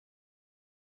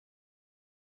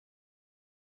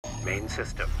Main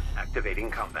system,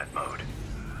 activating combat mode.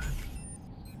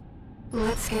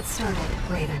 Let's get started,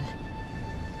 Raven.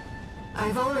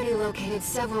 I've already located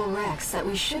several wrecks that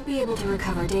we should be able to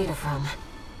recover data from.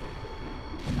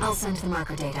 I'll send the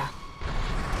marker data.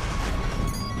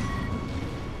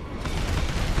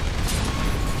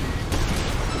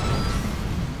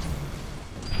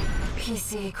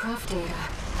 PCA craft data.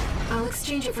 I'll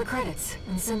exchange it for credits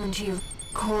and send them to you.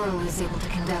 Coral is able to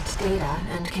conduct data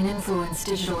and can influence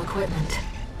digital equipment.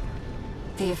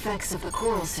 The effects of the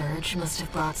coral surge must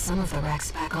have brought some of the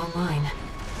wrecks back online.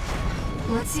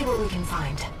 Let's see what we can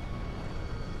find.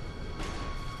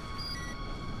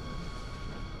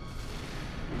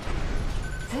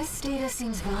 This data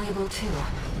seems valuable too.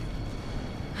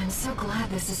 I'm so glad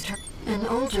this is an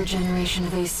older generation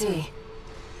of AC.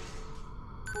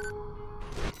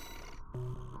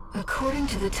 According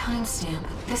to the timestamp,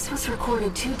 this was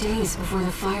recorded 2 days before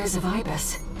the fires of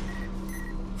Ibis.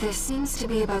 This seems to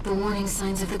be about the warning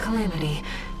signs of the calamity,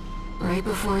 right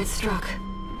before it struck.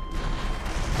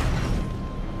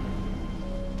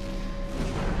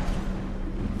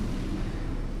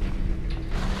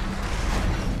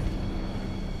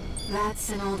 That's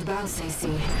an old Baus AC.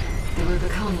 The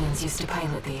Rubiconians used to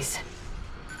pilot these.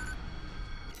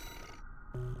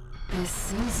 This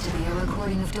seems to be a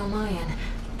recording of Domayan,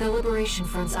 the Liberation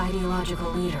Front's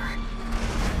ideological leader.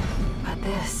 But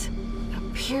this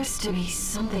appears to be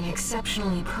something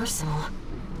exceptionally personal.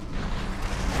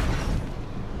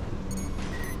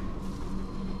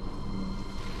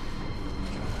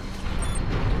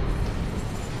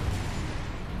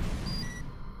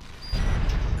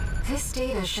 This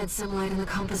data sheds some light on the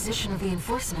composition of the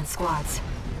enforcement squads.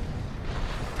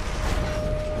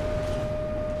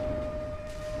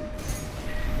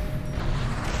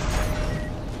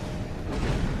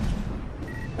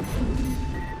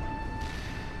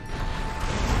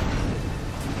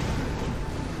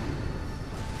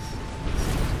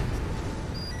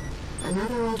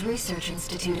 Another old research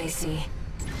institute, AC.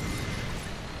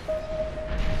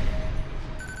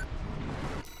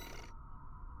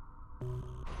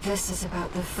 This is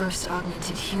about the first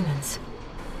augmented humans.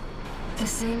 The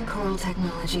same coral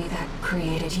technology that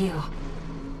created you.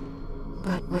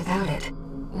 But without it,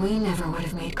 we never would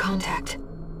have made contact.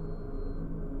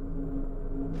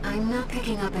 I'm not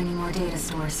picking up any more data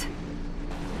stores.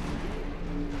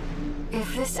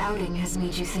 If this outing has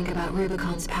made you think about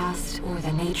Rubicon's past or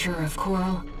the nature of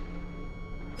coral,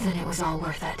 then it was all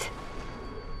worth it.